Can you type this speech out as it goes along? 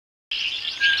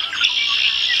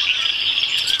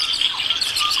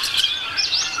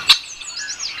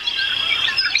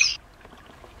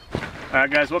Alright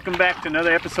guys, welcome back to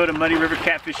another episode of Muddy River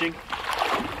Catfishing.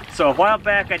 So a while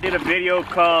back I did a video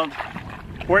called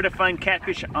Where to Find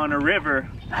Catfish on a River,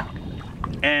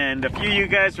 and a few of you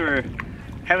guys were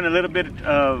having a little bit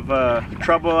of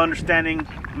trouble understanding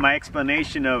my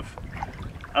explanation of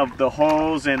the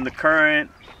holes and the current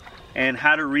and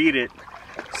how to read it.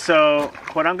 So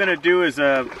what I'm going to do is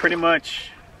a pretty much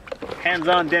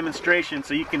hands-on demonstration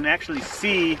so you can actually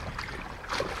see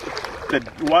the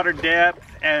water depth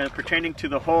pertaining to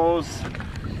the holes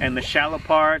and the shallow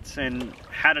parts, and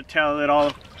how to tell it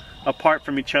all apart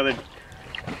from each other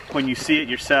when you see it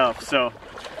yourself. So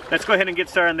let's go ahead and get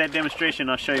started on that demonstration.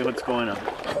 I'll show you what's going on.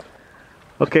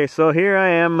 Okay, so here I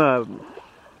am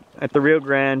at the Rio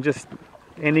Grande, just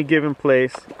any given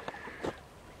place,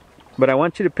 but I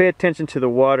want you to pay attention to the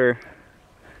water.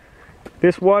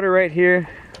 This water right here,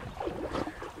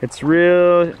 it's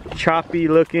real choppy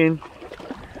looking,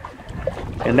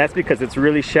 and that's because it's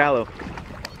really shallow.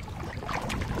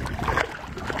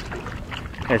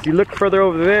 As you look further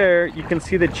over there, you can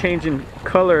see the change in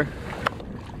color,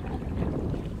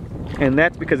 and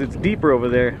that's because it's deeper over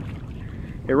there.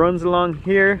 It runs along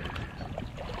here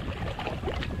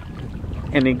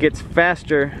and it gets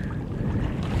faster,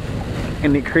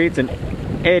 and it creates an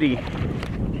eddy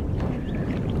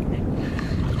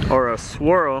or a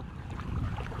swirl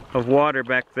of water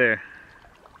back there.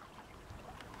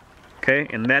 Okay,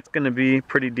 and that's going to be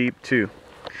pretty deep too.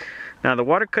 Now the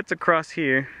water cuts across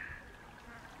here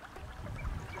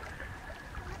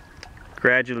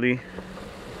gradually,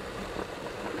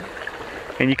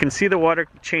 and you can see the water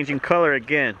changing color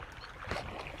again,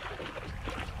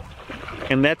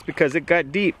 and that's because it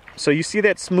got deep. So you see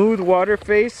that smooth water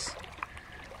face?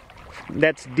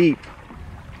 That's deep,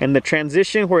 and the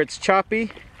transition where it's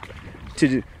choppy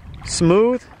to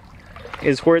smooth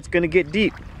is where it's going to get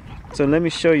deep. So let me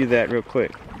show you that real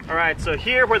quick. Alright, so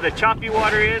here where the choppy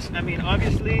water is, I mean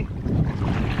obviously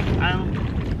I'm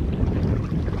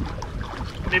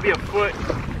maybe a foot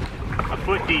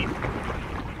deep.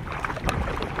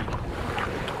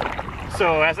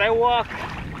 So as I walk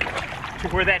to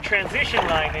where that transition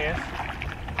line is,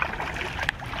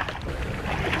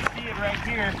 you can see it right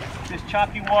here, this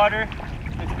choppy water.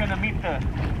 It's going to meet the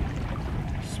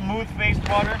smooth faced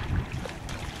water.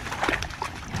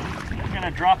 It's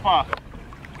going to drop off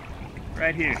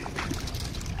right here.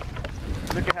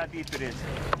 Look at how deep it is.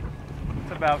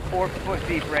 It's about 4 foot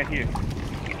deep right here.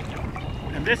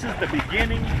 And this is the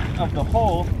beginning of the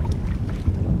hole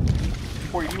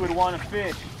where you would want to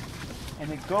fish.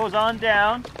 And it goes on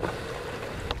down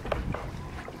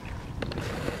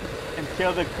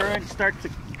until the current starts to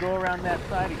go around that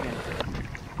side again.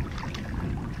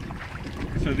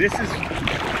 So this is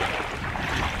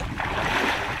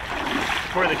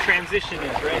where the transition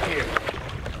is, right here.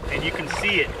 And you can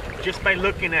see it just by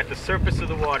looking at the surface of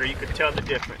the water. You can tell the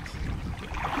difference.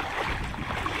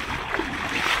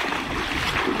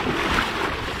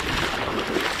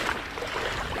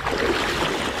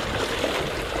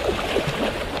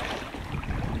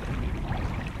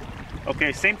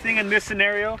 Okay, same thing in this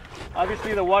scenario.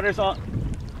 Obviously the water's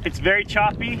it's very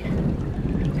choppy,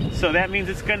 so that means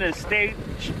it's gonna stay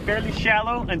fairly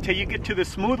shallow until you get to the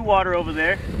smooth water over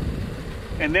there,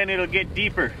 and then it'll get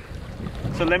deeper.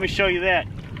 So let me show you that.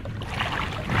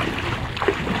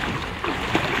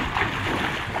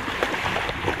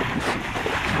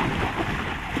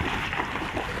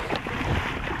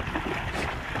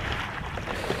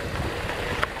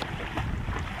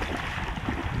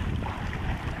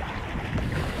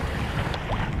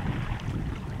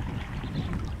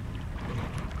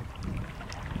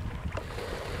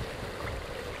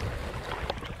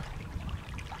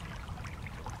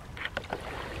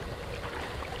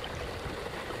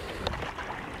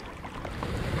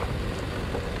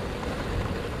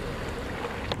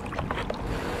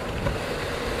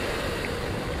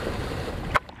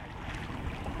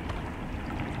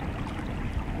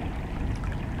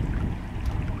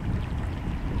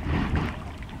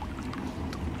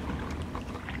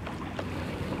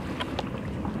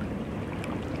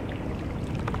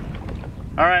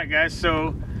 Alright guys,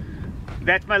 so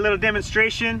that's my little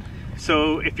demonstration.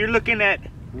 So if you're looking at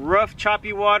rough,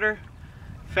 choppy water,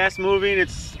 fast moving,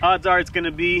 odds are it's going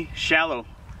to be shallow.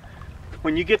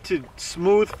 When you get to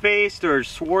smooth faced or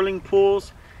swirling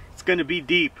pools, it's going to be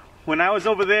deep. When I was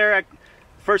over there,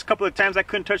 first couple of times I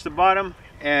couldn't touch the bottom,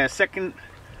 and second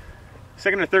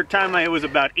or third time it was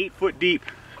about 8 foot deep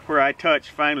where I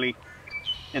touched finally,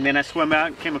 and then I swam out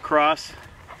and came across.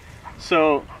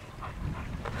 So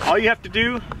all you have to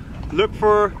do, look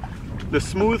for the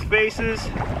smooth faces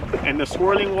and the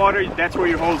swirling water. That's where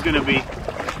your hole's gonna be.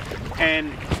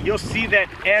 and you'll see that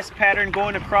S pattern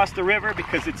going across the river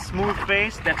because it's smooth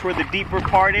faced. That's where the deeper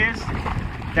part is.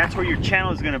 That's where your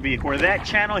channel is going to be. Where that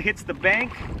channel hits the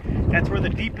bank, that's where the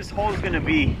deepest hole is going to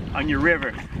be on your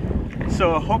river.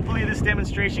 So hopefully this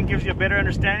demonstration gives you a better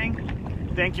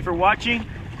understanding. Thank you for watching.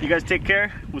 You guys take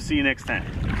care. We'll see you next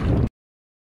time.